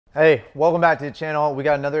Hey, welcome back to the channel. We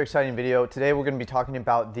got another exciting video. Today we're going to be talking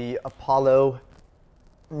about the Apollo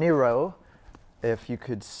Neuro, if you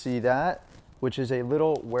could see that, which is a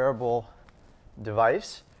little wearable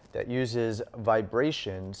device that uses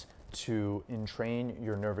vibrations to entrain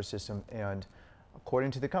your nervous system and,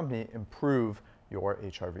 according to the company, improve your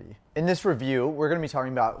HRV. In this review, we're going to be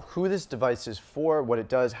talking about who this device is for, what it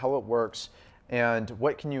does, how it works, and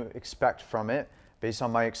what can you expect from it based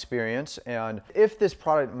on my experience, and if this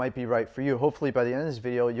product might be right for you. Hopefully by the end of this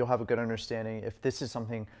video, you'll have a good understanding if this is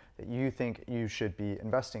something that you think you should be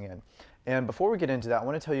investing in. And before we get into that, I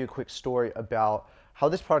want to tell you a quick story about how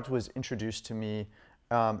this product was introduced to me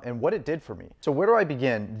and what it did for me. So where do I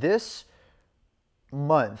begin? This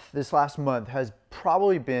last month has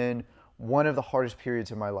probably been one of the hardest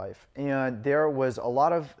periods of my life. And there was a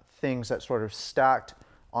lot of things that sort of stacked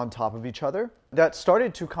on top of each other that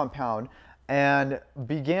started to compound and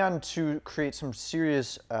began to create some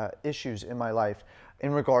serious issues in my life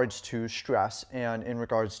in regards to stress and in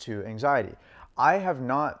regards to anxiety. I have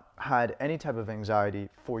not had any type of anxiety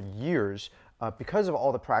for years because of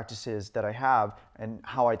all the practices that I have and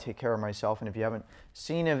how I take care of myself. And if you haven't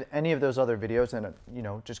seen any of those other videos, then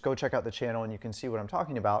just go check out the channel and you can see what I'm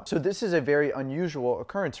talking about. So this is a very unusual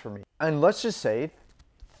occurrence for me. And let's just say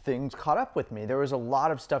things caught up with me. There was a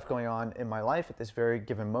lot of stuff going on in my life at this very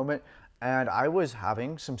given moment, and I was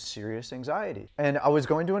having some serious anxiety. And I was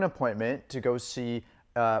going to an appointment to go see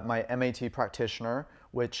my MAT practitioner,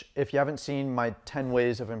 which if you haven't seen my 10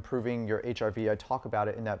 ways of improving your HRV, I talk about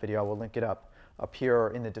it in that video. I will link it up here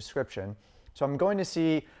or in the description. So I'm going to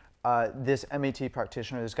see this MAT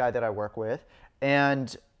practitioner, this guy that I work with,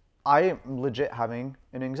 and I am legit having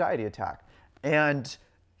an anxiety attack. And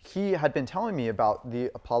he had been telling me about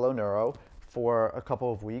the Apollo Neuro for a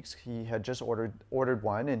couple of weeks. He had just ordered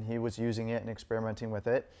one and he was using it and experimenting with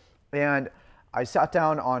it. And I sat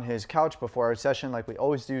down on his couch before our session, like we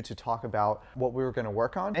always do, to talk about what we were going to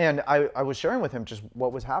work on. And I was sharing with him just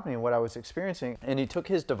what was happening, what I was experiencing. And he took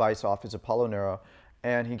his device off, his Apollo Neuro,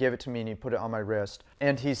 and he gave it to me and he put it on my wrist.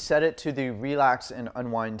 And he set it to the relax and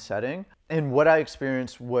unwind setting. And what I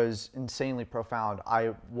experienced was insanely profound.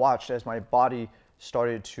 I watched as my body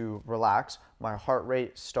started to relax, my heart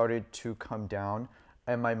rate started to come down,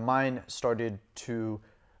 and my mind started to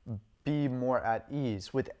be more at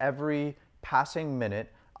ease. With every passing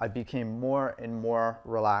minute, I became more and more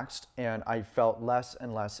relaxed, and I felt less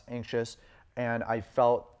and less anxious, and I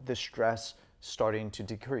felt the stress starting to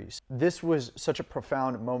decrease. This was such a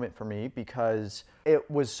profound moment for me because it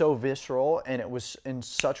was so visceral and it was in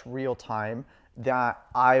such real time that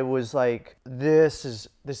I was like, this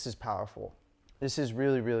is powerful. This is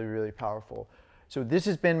really, really, really powerful. So this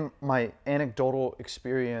has been my anecdotal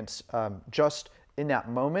experience just in that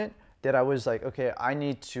moment that I was like, okay, I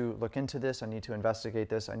need to look into this. I need to investigate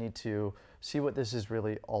this. I need to see what this is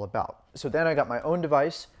really all about. So then I got my own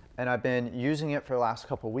device and I've been using it for the last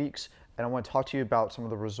couple of weeks. And I want to talk to you about some of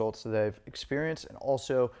the results that I've experienced and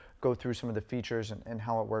also go through some of the features and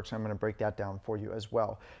how it works. I'm going to break that down for you as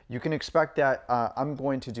well. You can expect that I'm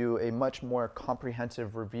going to do a much more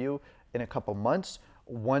comprehensive review in a couple months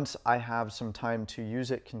once I have some time to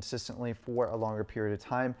use it consistently for a longer period of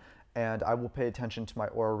time. And I will pay attention to my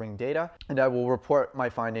Oura Ring data and I will report my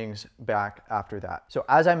findings back after that. So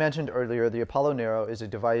as I mentioned earlier, the Apollo Neuro is a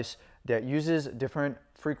device that uses different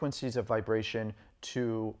frequencies of vibration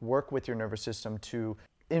to work with your nervous system to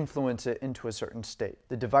influence it into a certain state.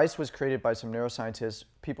 The device was created by some neuroscientists,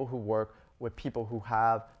 people who work with people who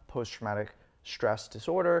have post-traumatic stress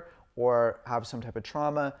disorder or have some type of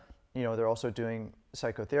trauma. They're also doing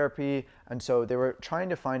psychotherapy. And so they were trying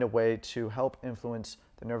to find a way to help influence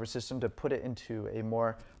the nervous system to put it into a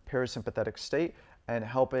more parasympathetic state and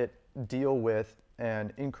help it deal with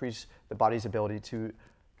and increase the body's ability to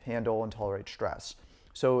handle and tolerate stress.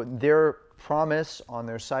 So their promise on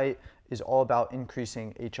their site is all about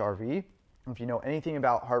increasing HRV. If you know anything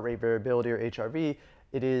about heart rate variability or HRV,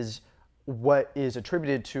 it is what is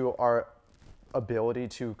attributed to our ability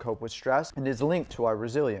to cope with stress and is linked to our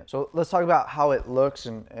resilience. So let's talk about how it looks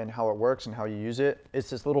and how it works and how you use it. It's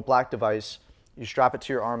this little black device. You strap it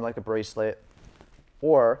to your arm like a bracelet,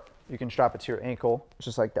 or you can strap it to your ankle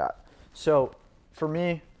just like that. So for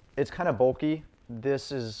me, it's kind of bulky.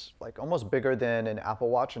 This is like almost bigger than an Apple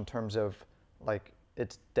Watch in terms of like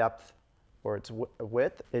its depth or its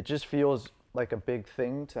width. It just feels like a big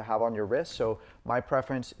thing to have on your wrist. So my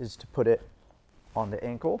preference is to put it on the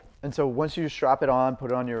ankle. And so once you strap it on,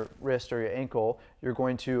 put it on your wrist or your ankle, you're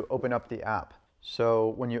going to open up the app.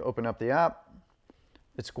 So when you open up the app,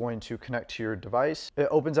 it's going to connect to your device. It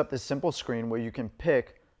opens up this simple screen where you can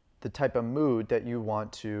pick the type of mood that you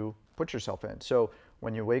want to put yourself in. So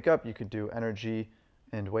when you wake up, you could do energy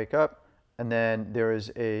and wake up. And then there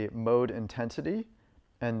is a mode intensity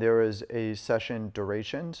and there is a session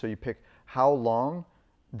duration. So you pick how long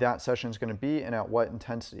that session is going to be and at what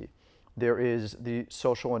intensity. There is the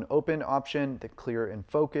social and open option, the clear and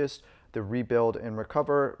focused, the rebuild and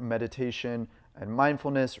recover, meditation and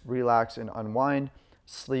mindfulness, relax and unwind,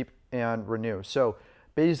 sleep and renew. So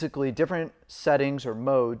basically different settings or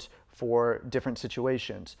modes for different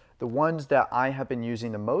situations. The ones that I have been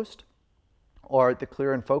using the most are the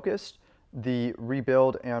clear and focused, the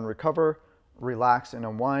rebuild and recover, relax and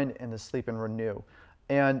unwind, and the sleep and renew.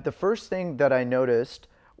 And the first thing that I noticed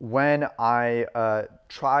when I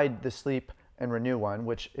tried the sleep and renew one,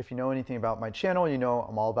 which if you know anything about my channel, you know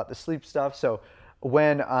I'm all about the sleep stuff. So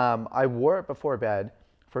when I wore it before bed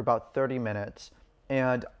for about 30 minutes,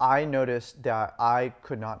 and I noticed that I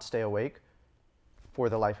could not stay awake for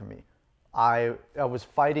the life of me. I was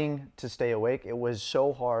fighting to stay awake. It was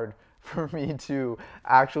so hard for me to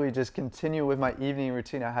actually just continue with my evening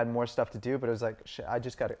routine. I had more stuff to do, but it was like, shit, I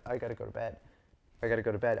gotta go to bed. I gotta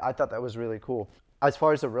go to bed. I thought that was really cool. As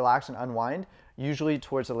far as the relax and unwind, usually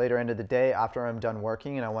towards the later end of the day after I'm done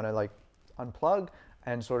working and I wanna like unplug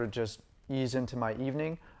and sort of just ease into my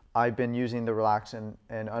evening, I've been using the relax and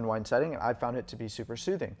unwind setting, and I found it to be super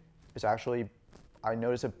soothing. It's actually, I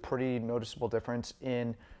noticed a pretty noticeable difference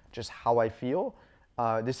in just how I feel.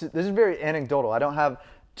 This is very anecdotal. I don't have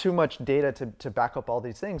too much data to back up all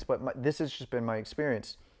these things, but this has just been my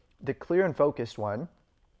experience. The clear and focused one,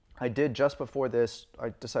 I did just before this. I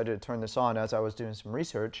decided to turn this on as I was doing some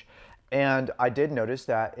research, and I did notice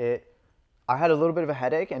that I had a little bit of a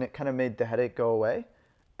headache, and it kind of made the headache go away.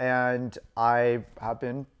 And I have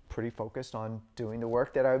been pretty focused on doing the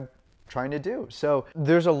work that I'm trying to do. So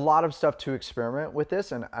there's a lot of stuff to experiment with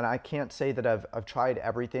this, and I can't say that I've tried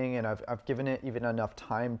everything and I've given it even enough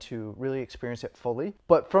time to really experience it fully.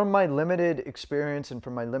 But from my limited experience and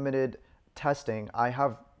from my limited testing, I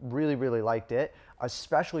have really, really liked it,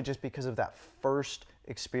 especially just because of that first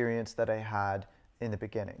experience that I had in the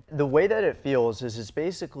beginning. The way that it feels is it's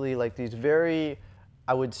basically like these very,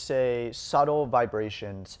 I would say, subtle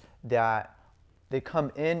vibrations that they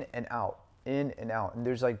come in and out, in and out. And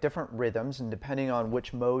there's like different rhythms, and depending on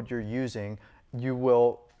which mode you're using, you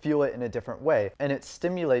will feel it in a different way. And it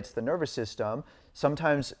stimulates the nervous system,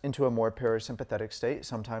 sometimes into a more parasympathetic state,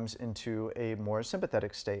 sometimes into a more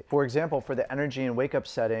sympathetic state. For example, for the energy and wake up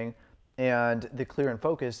setting and the clear and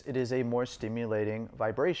focus, it is a more stimulating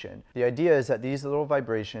vibration. The idea is that these little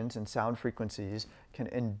vibrations and sound frequencies can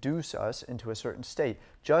induce us into a certain state.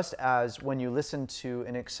 Just as when you listen to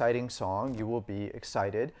an exciting song, you will be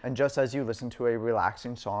excited. And just as you listen to a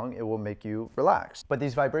relaxing song, it will make you relax. But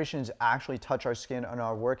these vibrations actually touch our skin and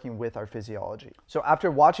are working with our physiology. So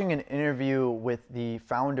after watching an interview with the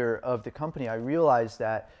founder of the company, I realized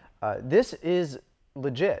that this is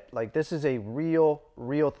legit. Like, this is a real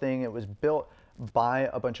thing. It was built by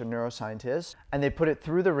a bunch of neuroscientists, and they put it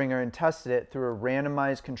through the ringer and tested it through a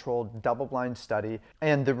randomized controlled double-blind study,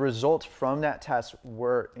 and the results from that test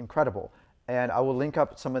were incredible. And I will link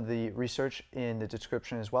up some of the research in the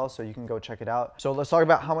description as well, so you can go check it out. So let's talk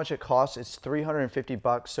about how much it costs. It's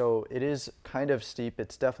 $350, so it is kind of steep.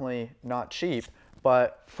 It's definitely not cheap,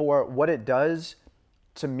 but for what it does,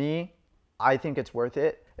 to me, I think it's worth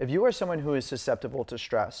it. If you are someone who is susceptible to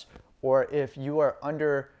stress, or if you are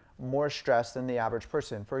under more stress than the average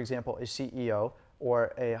person, for example, a CEO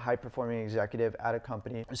or a high-performing executive at a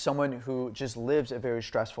company, someone who just lives a very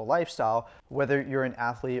stressful lifestyle, whether you're an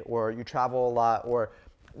athlete or you travel a lot or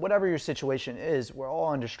whatever your situation is, we're all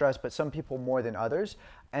under stress, but some people more than others.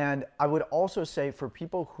 And I would also say for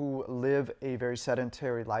people who live a very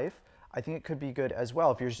sedentary life, I think it could be good as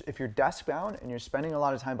well. If you're desk bound and you're spending a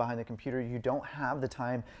lot of time behind the computer, you don't have the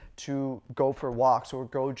time to go for walks or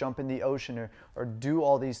go jump in the ocean or do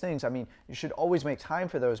all these things. I mean, you should always make time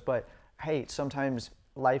for those, but hey, sometimes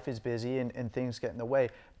life is busy and things get in the way.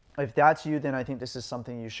 If that's you, then I think this is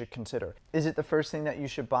something you should consider. Is it the first thing that you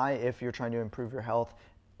should buy if you're trying to improve your health?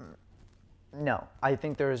 No, I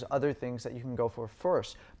think there's other things that you can go for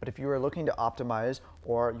first. But if you are looking to optimize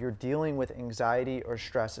or you're dealing with anxiety or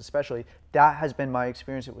stress, especially, that has been my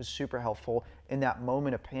experience. It was super helpful in that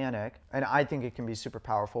moment of panic. And I think it can be super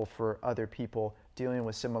powerful for other people dealing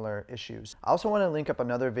with similar issues. I also want to link up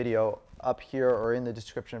another video up here or in the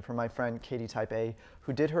description from my friend Katie Type A,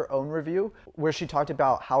 who did her own review where she talked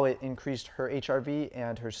about how it increased her HRV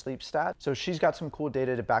and her sleep stat. So she's got some cool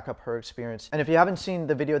data to back up her experience. And if you haven't seen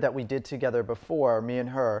the video that we did together before, me and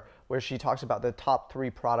her, where she talks about the top 3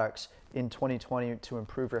 products in 2020 to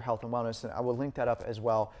improve your health and wellness, and I will link that up as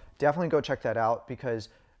well. Definitely go check that out, because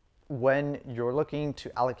when you're looking to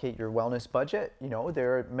allocate your wellness budget,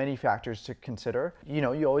 there are many factors to consider.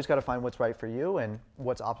 You always got to find what's right for you and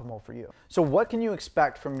what's optimal for you. So what can you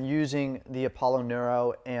expect from using the Apollo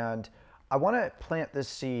Neuro? And I want to plant this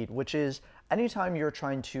seed, which is anytime you're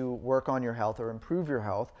trying to work on your health or improve your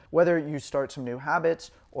health, whether you start some new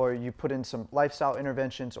habits or you put in some lifestyle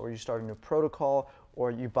interventions or you start a new protocol or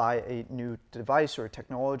you buy a new device or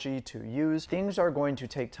technology to use, things are going to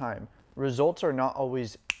take time. Results are not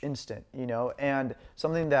always instant, and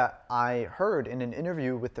something that I heard in an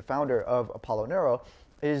interview with the founder of Apollo Neuro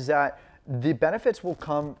is that the benefits will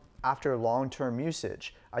come after long-term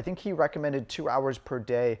usage. I think he recommended 2 hours per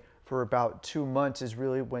day for about 2 months is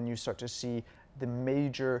really when you start to see the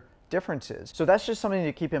major differences. So that's just something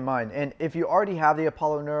to keep in mind. And if you already have the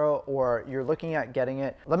Apollo Neuro or you're looking at getting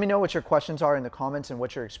it, let me know what your questions are in the comments and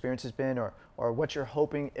what your experience has been or what you're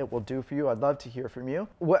hoping it will do for you. I'd love to hear from you.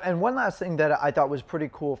 And one last thing that I thought was pretty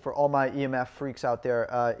cool for all my EMF freaks out there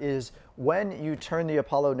is when you turn the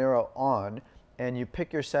Apollo Neuro on and you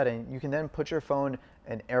pick your setting, you can then put your phone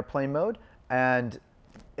in airplane mode and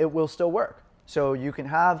it will still work. So you can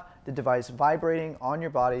have the device vibrating on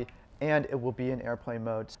your body and it will be in airplane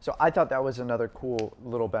mode. So I thought that was another cool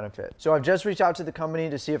little benefit. So I've just reached out to the company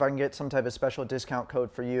to see if I can get some type of special discount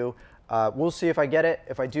code for you. We'll see if I get it.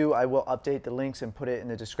 If I do, I will update the links and put it in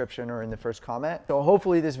the description or in the first comment. So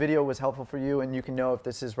hopefully this video was helpful for you and you can know if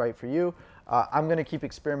this is right for you. I'm gonna keep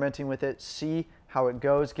experimenting with it, see how it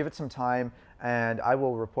goes, give it some time, and I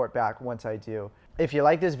will report back once I do. If you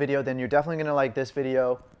like this video, then you're definitely gonna like this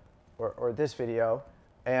video or this video.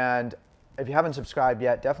 And if you haven't subscribed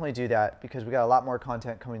yet, definitely do that because we got a lot more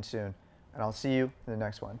content coming soon. And I'll see you in the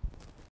next one.